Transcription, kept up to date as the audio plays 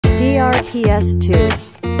DRPS 2.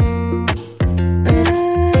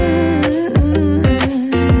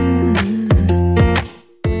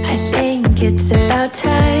 It's about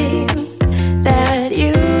time that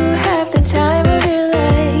you have the time of your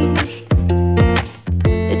life.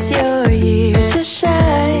 It's your year to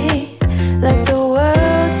shine. Let the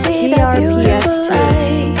world see that beautiful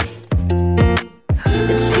light.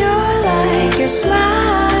 It's pure like your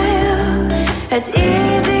smile, as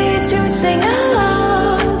easy to sing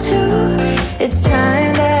along to. It's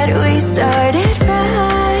time that we started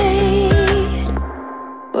right.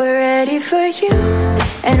 We're ready for you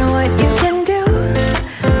and what you can do.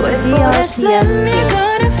 With BonaSlim, you're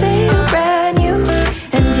gonna feel brand new,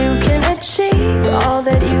 and you can achieve all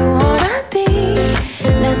that you wanna be.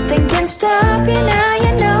 Nothing can stop you now,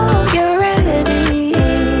 you know you're ready.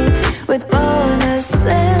 With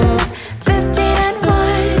BonaSlim's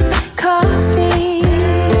 15-in-1 coffee.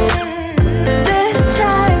 This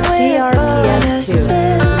time with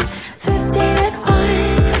BonaSlim's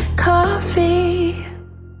 15-in-1 coffee.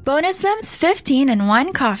 BonaSlim's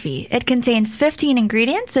 15-in-1 coffee. It contains 15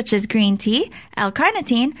 ingredients such as green tea,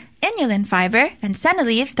 L-carnitine, inulin fiber, and senna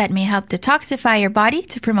leaves that may help detoxify your body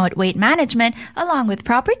to promote weight management along with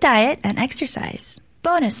proper diet and exercise.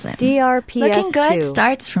 BonaSlim. DRPS Looking good 2.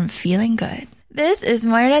 starts from feeling good. This is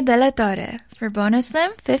Moira de la Torre for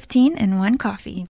BonaSlim 15-in-1 coffee.